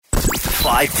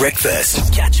5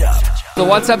 Breakfast. Catch up. The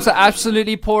WhatsApps are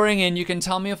absolutely pouring in. You can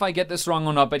tell me if I get this wrong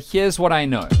or not, but here's what I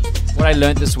know. What I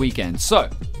learned this weekend. So,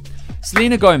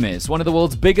 Selena Gomez, one of the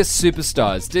world's biggest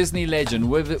superstars, Disney legend,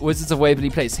 Wizards of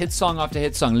Waverly Place, hit song after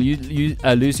hit song, Lose You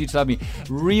to Love Me,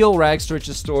 real rags to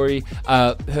riches story.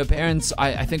 Her parents,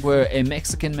 I think, were a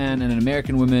Mexican man and an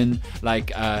American woman,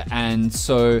 and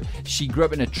so she grew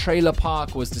up in a trailer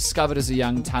park, was discovered as a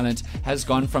young talent, has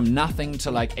gone from nothing to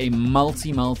like a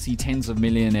multi tens of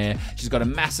millionaire. She's got a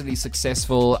massively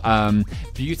successful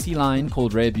beauty line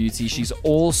called Rare Beauty. She's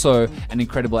also an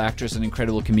incredible actress, an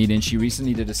incredible comedian. She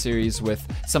recently did a series with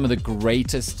some of the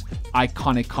greatest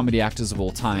iconic comedy actors of all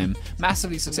time.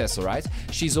 Massively successful, right?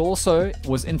 She's also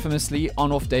was infamously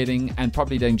on-off dating and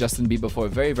probably dating Justin Bieber for a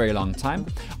very, very long time.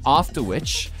 After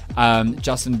which,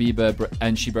 Justin Bieber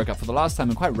and she broke up for the last time,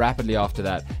 and quite rapidly after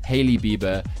that, Hailey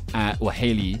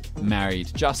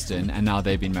married Justin, and now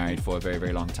they've been married for a very,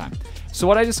 very long time. So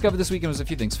what I discovered this weekend was a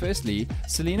few things. Firstly,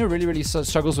 Selena really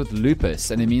struggles with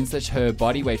lupus, and it means that her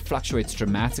body weight fluctuates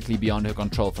dramatically beyond her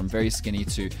control, from very skinny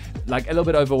to like a little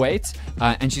bit overweight,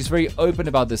 and she's very open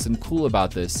about this and cool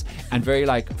about this, and very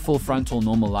like full frontal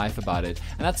normal life about it.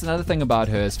 And that's another thing about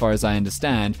her, as far as I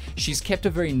understand. She's kept a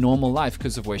very normal life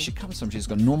because of where she comes from. She's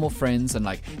got normal friends and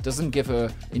like doesn't give her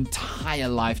entire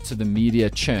life to the media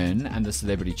churn and the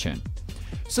celebrity churn.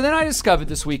 So then I discovered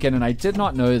this weekend, and I did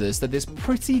not know this, that there's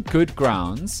pretty good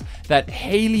grounds that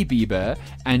Hailey Bieber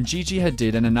and Gigi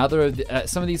Hadid and another of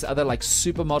some of these other like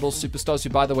supermodel superstars, who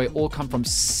by the way all come from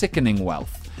sickening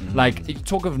wealth. Like, you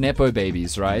talk of nepo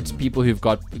babies, right? People who've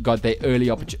got their early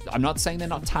opportunity. I'm not saying they're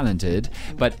not talented,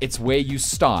 but it's where you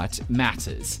start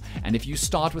matters. And if you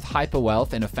start with hyper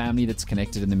wealth in a family that's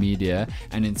connected in the media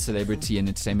and in celebrity and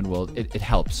entertainment world, it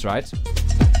helps, right?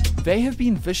 They have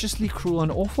been viciously cruel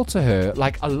and awful to her,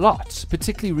 like a lot,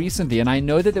 particularly recently. And I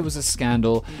know that there was a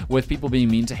scandal with people being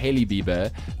mean to Hailey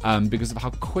Bieber because of how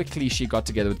quickly she got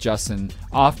together with Justin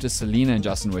after Selena and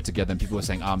Justin were together, and people were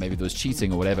saying, maybe there was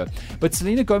cheating or whatever. But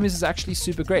Selena Gomez is actually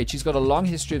super great. She's got a long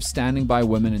history of standing by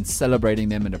women and celebrating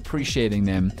them and appreciating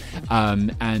them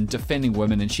and defending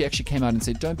women. And she actually came out and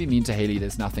said, don't be mean to Hailey,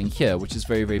 there's nothing here, which is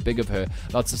very, very big of her.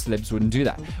 Lots of celebs wouldn't do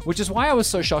that, which is why I was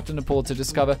so shocked and appalled to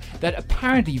discover that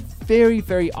apparently very,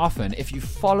 very often, if you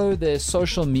follow the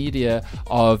social media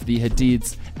of the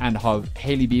Hadids and of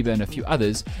Hailey Bieber and a few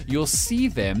others, you'll see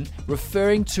them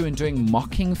referring to and doing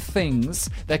mocking things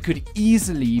that could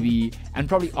easily be and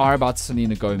probably are about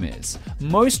Selena Gomez.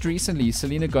 Most recently,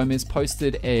 Selena Gomez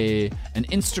posted an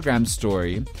Instagram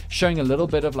story showing a little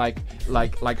bit of like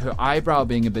her eyebrow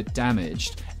being a bit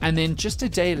damaged. And then just a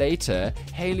day later,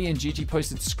 Hailey and Gigi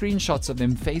posted screenshots of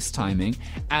them FaceTiming,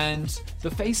 and the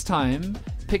FaceTime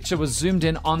picture was zoomed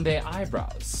in on their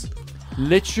eyebrows.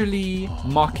 Literally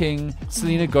mocking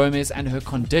Selena Gomez and her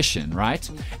condition, right?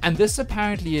 And this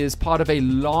apparently is part of a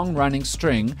long-running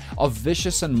string of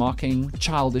vicious and mocking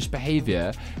childish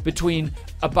behavior between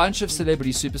a bunch of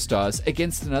celebrity superstars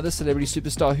against another celebrity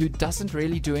superstar who doesn't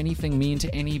really do anything mean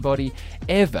to anybody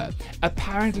ever.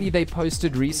 Apparently they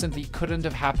posted recently couldn't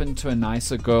have happened to a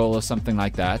nicer girl or something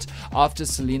like that after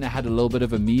Selena had a little bit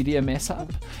of a media mess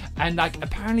up. And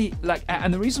apparently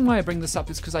and the reason why I bring this up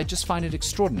is because I just find it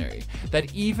extraordinary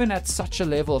that even at such a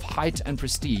level of height and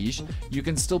prestige, you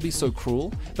can still be so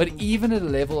cruel. But even at a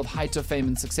level of height of fame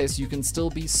and success, you can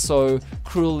still be so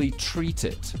cruelly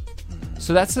treated.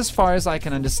 So that's as far as I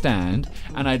can understand,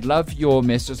 and I'd love your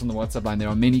messages on the WhatsApp line. There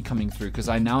are many coming through, because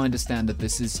I now understand that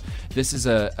this is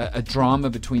a drama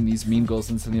between these mean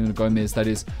girls and Selena Gomez that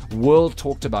is world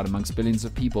talked about amongst billions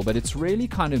of people. But it's really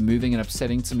kind of moving and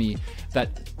upsetting to me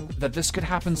that this could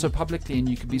happen so publicly, and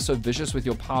you could be so vicious with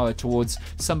your power towards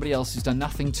somebody else who's done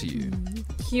nothing to you.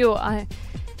 Hugh,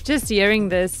 just hearing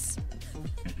this,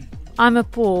 I'm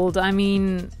appalled. I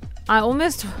mean, I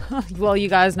almost, well, you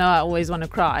guys know I always want to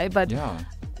cry, but yeah.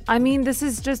 I mean, this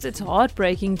is just, it's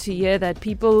heartbreaking to hear that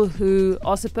people who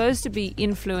are supposed to be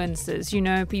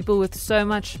influencers, people with so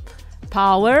much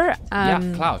power.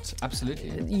 Clout,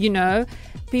 absolutely.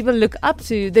 People look up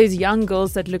to, there's young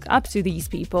girls that look up to these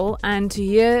people, and to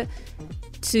hear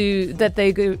that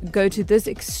they go to this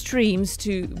extremes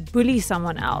to bully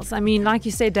someone else. I mean, like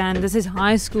you said, Dan, this is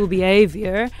high school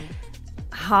behavior.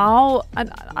 How?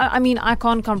 I mean, I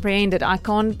can't comprehend it. I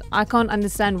can't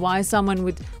understand why someone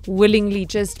would willingly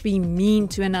just be mean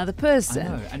to another person.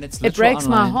 I know, and it breaks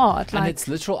my heart. And it's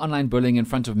literal online bullying in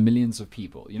front of millions of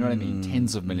people. You know what I mean?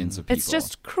 Tens of millions of people. It's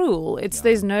just cruel.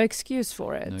 There's no excuse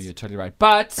for it. No, you're totally right.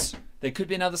 But There could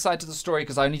be another side to the story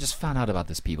because I only just found out about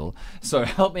this, people. So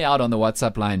help me out on the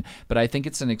WhatsApp line. But I think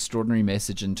it's an extraordinary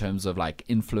message in terms of like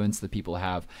influence that people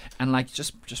have and like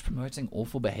just promoting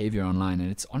awful behavior online.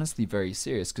 And it's honestly very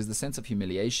serious because the sense of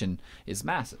humiliation is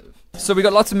massive. So we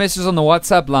got lots of messages on the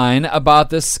WhatsApp line about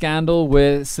this scandal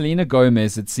with Selena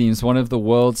Gomez. It seems one of the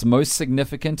world's most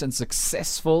significant and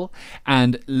successful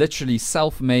and literally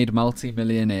self-made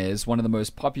multimillionaires, one of the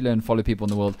most popular and followed people in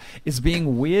the world, is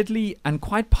being weirdly and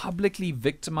quite publicly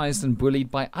victimized and bullied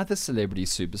by other celebrity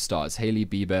superstars, Hailey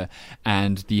Bieber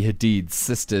and the Hadid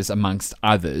sisters, amongst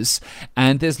others.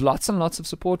 And there's lots and lots of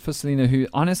support for Selena, who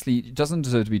honestly doesn't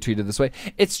deserve to be treated this way.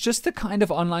 It's just the kind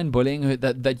of online bullying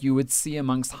that you would see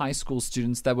amongst high school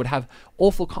students that would have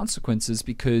awful consequences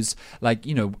because, like,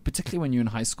 you know, particularly when you're in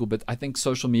high school, but I think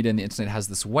social media and the internet has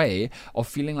this way of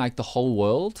feeling like the whole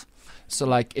world. So,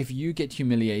 like, if you get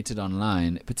humiliated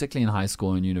online, particularly in high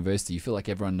school and university, you feel like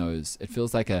everyone knows. It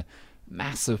feels like a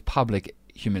massive public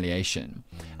humiliation.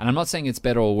 And I'm not saying it's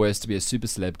better or worse to be a super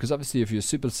celeb, because obviously if you're a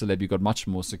super celeb, you've got much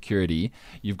more security.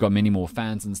 You've got many more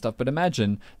fans and stuff. But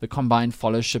imagine the combined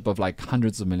followership of like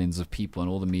hundreds of millions of people and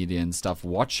all the media and stuff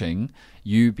watching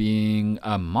you being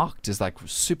mocked is like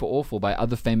super awful by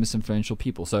other famous influential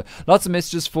people. So lots of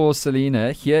messages for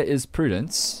Selena. Here is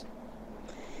Prudence.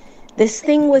 This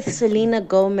thing with Selena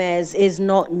Gomez is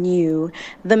not new.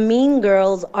 The mean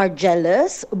girls are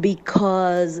jealous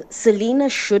because Selena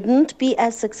shouldn't be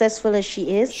as successful as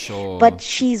she is. Sure. But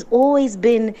she's always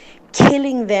been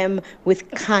killing them with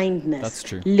kindness. That's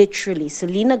true. Literally.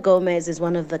 Selena Gomez is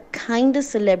one of the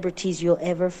kindest celebrities you'll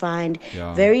ever find.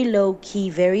 Yeah. Very low-key,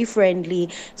 very friendly.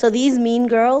 So these mean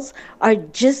girls are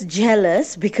just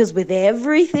jealous because with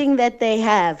everything that they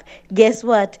have, guess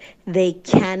what? They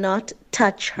cannot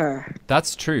touch her.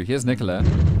 That's true. Here's Nicola.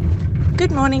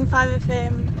 Good morning,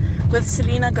 5FM. With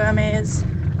Selena Gomez,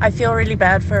 I feel really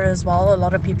bad for her as well. A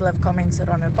lot of people have commented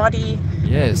on her body.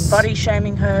 Yes. Body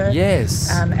shaming her. Yes.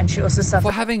 And she also For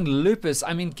suffers having lupus,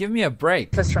 I mean, give me a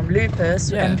break. from lupus,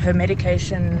 Yeah. and her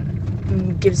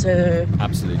medication gives her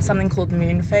Absolutely. something called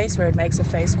moon face, where it makes her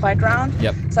face quite round.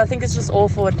 Yep. So I think it's just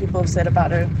awful what people have said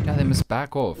about her. Yeah, they must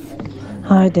back off.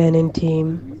 Hi, Dan and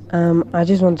team. I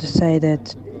just want to say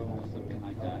that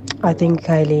I think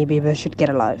Hailey Bieber should get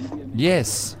a life.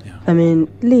 Yes. I mean,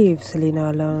 leave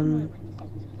Selena alone.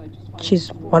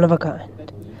 She's one of a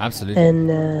kind. Absolutely.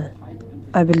 And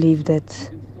I believe that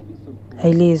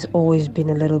Hailey has always been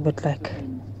a little bit like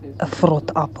a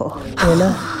fraught apple, you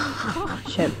know?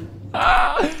 Shame.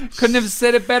 Couldn't have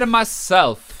said it better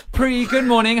myself. Pri, good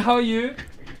morning. How are you?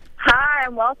 Hi,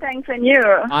 I'm well, thanks, and you?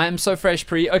 I'm so fresh,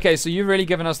 Pri. Okay, so you've really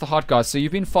given us the hot goss. So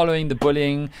you've been following the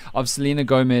bullying of Selena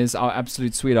Gomez, our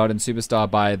absolute sweetheart and superstar,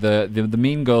 by the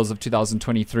mean girls of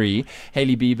 2023,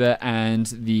 Hailey Bieber and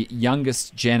the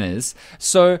youngest Jenners.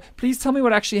 So please tell me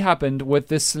what actually happened with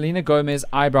this Selena Gomez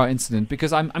eyebrow incident,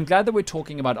 because I'm glad that we're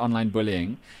talking about online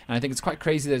bullying, and I think it's quite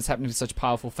crazy that it's happening to such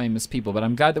powerful, famous people, but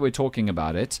I'm glad that we're talking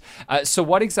about it. So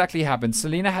what exactly happened?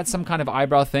 Selena had some kind of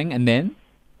eyebrow thing, and then?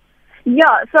 Yeah,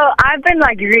 so I've been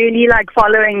really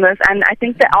following this, and I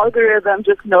think the algorithm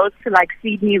just knows to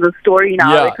feed me the story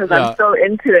now because I'm so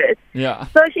into it. Yeah.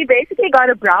 So she basically got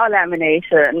a brow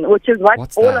lamination, which is what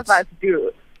What's all that? of us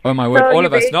do. Oh my word, So all you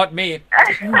of us, not me.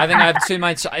 I think I have too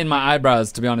much in my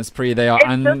eyebrows, to be honest, Pri. They are It's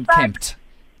just unkempt.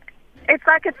 It's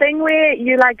like a thing where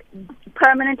you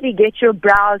permanently get your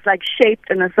brows shaped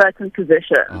in a certain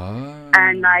position,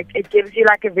 and it gives you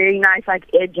a very nice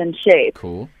edge and shape.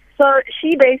 Cool. So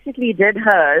she basically did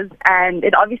hers, and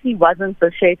it obviously wasn't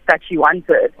the shape that she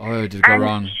wanted. Oh, did it go And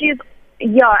wrong?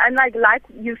 and like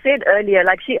you said earlier,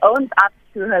 she owns up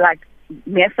to her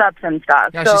mess ups and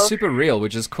stuff. Yeah, so, she's super real,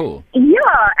 which is cool.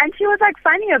 Yeah, and she was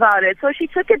funny about it. So she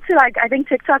took it to I think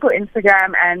TikTok or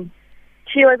Instagram, and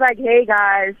she was like, "Hey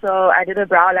guys, so I did a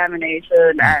brow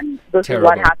lamination, and this is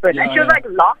what happened." Yeah, and she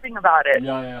was laughing about it.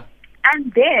 Yeah.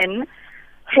 And then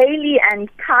Hailey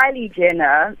and Kylie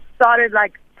Jenner started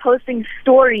posting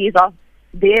stories of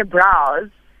their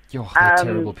brows Yo, they're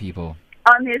terrible people.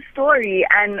 on his story,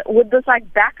 and with this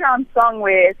background song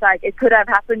where it's it could have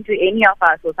happened to any of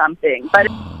us or something, but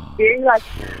it's a very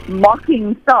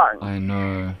mocking song. I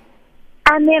know.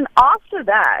 And then after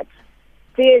that,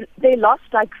 they lost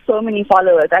so many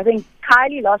followers. I think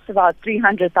Kylie lost about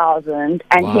 300,000,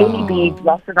 and Wow. Hailey Bieber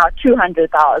lost about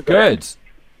 200,000. Good.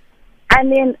 And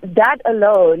then that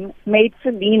alone made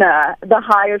Selena the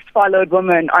highest followed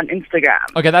woman on Instagram.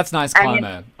 Okay, that's nice And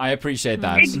karma. I appreciate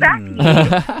that. Exactly.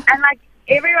 And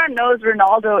everyone knows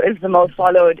Ronaldo is the most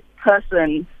followed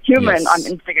human Yes. on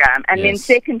Instagram. And then Yes.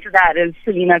 second to that is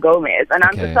Selena Gomez. And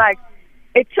I'm Okay. just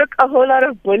it took a whole lot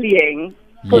of bullying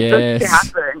for this to Yes.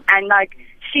 happen. And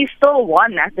she still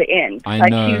won at the end. I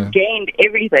like, know. she's gained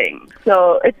everything.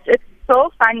 So it's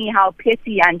so funny how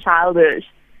petty and childish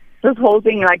this whole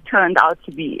thing like turned out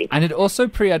to be. And it also,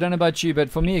 I don't know about you,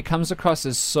 but for me, it comes across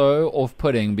as so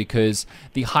off-putting because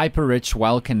the hyper-rich,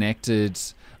 well-connected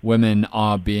women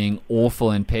are being awful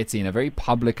and petty in a very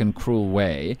public and cruel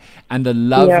way. And the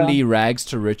lovely rags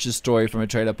to riches story from a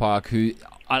trailer park who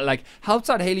helped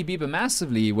out Hailey Bieber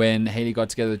massively when Hailey got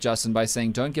together with Justin by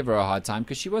saying don't give her a hard time,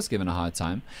 because she was given a hard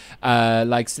time.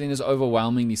 Selena's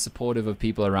overwhelmingly supportive of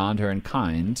people around her and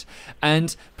kind.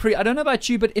 And I don't know about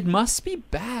you, but it must be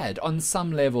bad on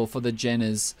some level for the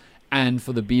Jenners and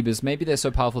for the Biebers. Maybe they're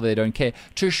so powerful they don't care,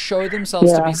 to show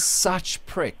themselves to be such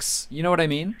pricks. You know what I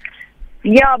mean?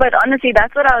 Yeah, but honestly,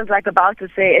 that's what I was like about to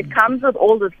say. It comes with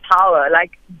all this power.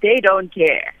 Like, they don't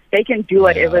care. They can do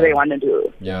whatever they want to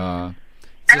do. Yeah.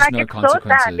 And like, it's so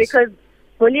sad because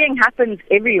bullying happens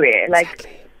everywhere. Like,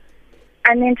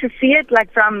 and then to see it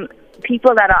like from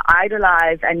people that are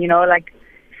idolized and, you know, like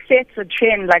sets a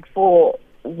trend like for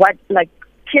what like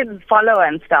kids follow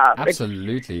and stuff.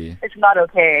 Absolutely. It's not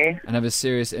okay. And have a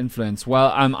serious influence.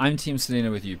 Well, I'm Team Selena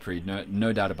with you, Preet.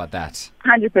 No doubt about that.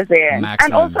 100%.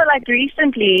 And also, like,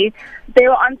 recently, they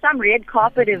were on some red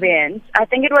carpet event. I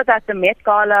think it was at the Met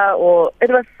Gala or it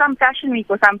was some fashion week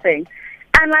or something.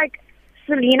 And, like,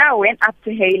 Selena went up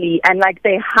to Hailey and like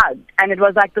they hugged, and it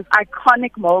was like this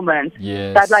iconic moment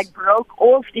that like broke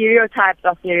all stereotypes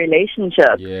of their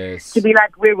relationship. To be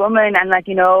like, we're women and like,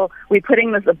 you know, we're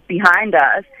putting this behind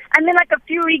us. And then like a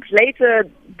few weeks later,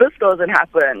 this goes and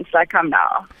happens. Like, come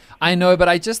now. I know, but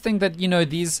I just think that, you know,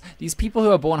 these people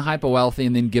who are born hyper wealthy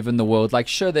and then given the world, like,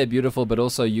 sure, they're beautiful, but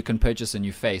also you can purchase a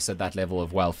new face at that level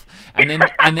of wealth. And then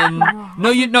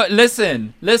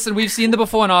listen, we've seen the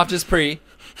before and afters, Pre,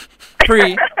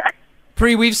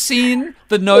 we've seen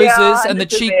the noses and the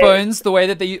cheekbones, the way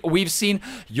that we've seen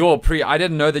your Pre. I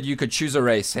didn't know that you could choose a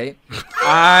race, hey?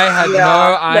 I had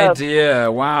no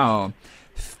idea. Wow.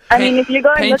 I mean, if you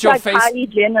go and look like Kylie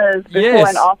Jenner's before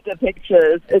and after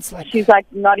pictures, she's like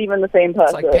not even the same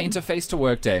person. It's like paint a face to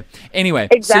work day. Anyway,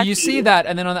 so you see that,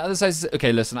 and then on the other side,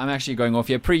 okay, listen, I'm actually going off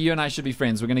here. Pre, you and I should be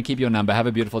friends. We're going to keep your number. Have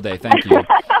a beautiful day. Thank you.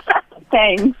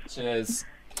 Thanks. Cheers.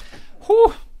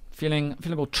 Whew. Feeling a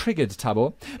little triggered,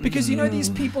 Tabo, because you know these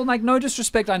people, like, no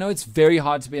disrespect, I know it's very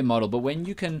hard to be a model, but when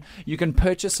you can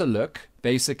purchase a look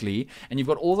basically, and you've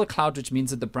got all the clout, which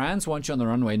means that the brands want you on the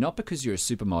runway not because you're a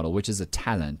supermodel, which is a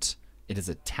talent. It is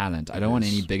a talent. I don't want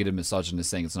any bigoted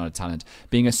misogynist saying it's not a talent.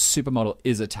 Being a supermodel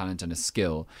is a talent and a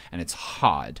skill, and it's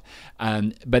hard.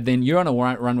 But then you're on a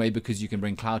runway because you can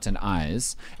bring clout and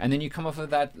eyes, and then you come off of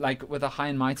that like with a high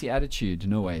and mighty attitude.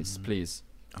 No ways, please.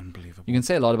 Unbelievable. You can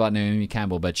say a lot about Naomi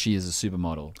Campbell, but she is a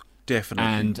supermodel. Definitely.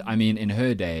 And I mean, in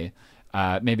her day,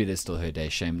 maybe it is still her day.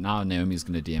 Shame. Now Naomi's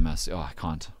going to DM us. Oh, I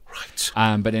can't.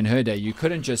 Right. But in her day, you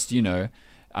couldn't just, you know,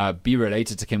 be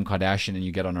related to Kim Kardashian and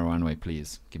you get on a runway.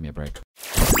 Please give me a break.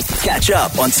 Catch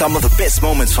up on some of the best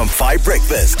moments from 5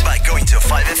 Breakfast by going to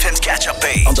 5FM's catch up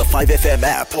page on the 5FM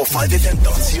app or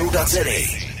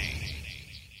 5FM.co.za.